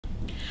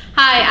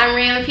Hi, I'm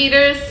Rihanna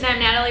Peters. And I'm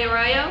Natalie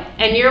Arroyo.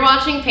 And you're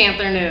watching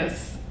Panther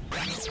News.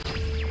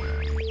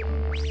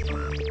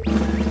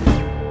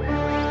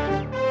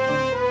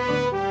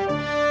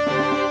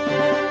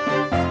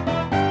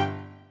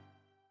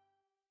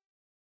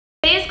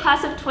 Today is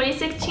Class of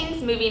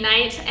 2016's movie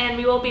night, and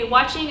we will be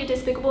watching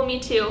Despicable Me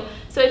 2.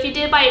 So if you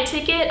did buy a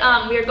ticket,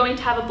 we are going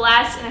to have a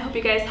blast, and I hope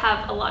you guys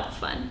have a lot of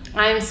fun.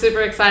 I'm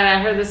super excited. I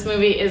heard this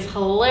movie is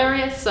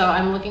hilarious, so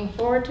I'm looking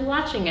forward to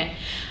watching it.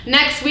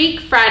 Next week,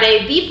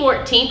 Friday the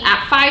 14th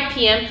at 5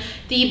 p.m.,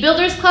 the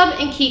Builders Club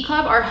and Key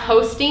Club are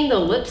hosting the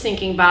lip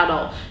syncing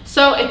battle.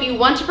 So if you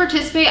want to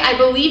participate, I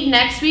believe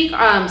next week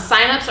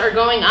signups are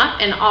going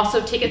up and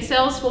also ticket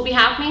sales will be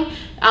happening.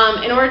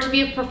 In order to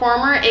be a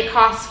performer, it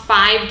costs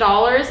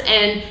 $5,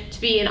 and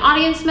to be an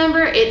audience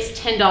member, it's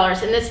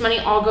 $10. And this money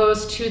all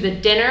goes to the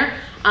dinner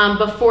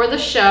before the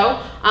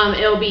show.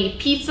 It'll be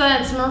pizza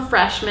and some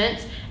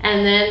refreshments,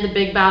 and then the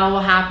big battle will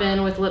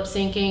happen with lip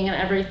syncing and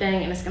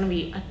everything, and it's going to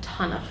be a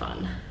ton of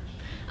fun.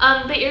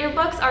 The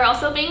yearbooks are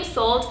also being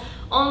sold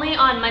only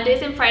on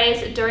Mondays and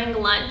Fridays during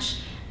lunch.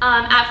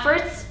 At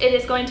first, it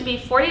is going to be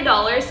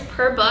 $40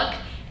 per book,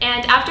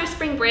 and after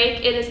spring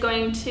break, it is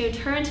going to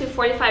turn to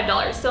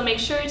 $45. So make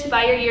sure to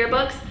buy your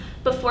yearbooks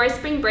before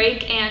spring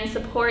break and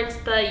support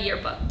the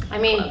yearbook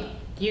club.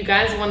 You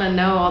guys want to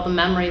know all the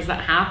memories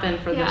that happened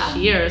for this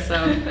year, so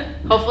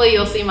hopefully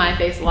you'll see my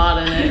face a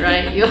lot in it,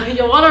 right?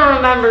 You'll want to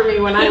remember me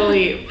when I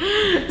leave.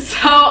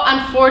 So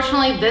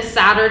unfortunately, this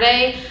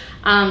Saturday,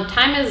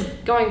 time is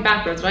going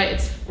backwards, right?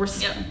 We're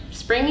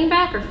springing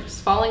back or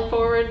falling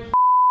forward.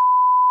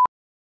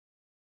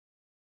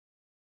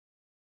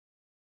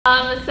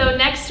 So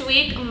next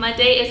week,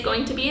 Monday is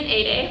going to be an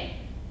A-Day.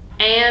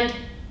 And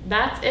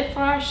that's it for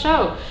our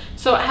show.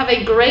 So have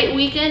a great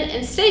weekend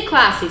and stay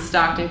classy,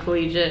 Stockton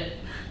Collegiate.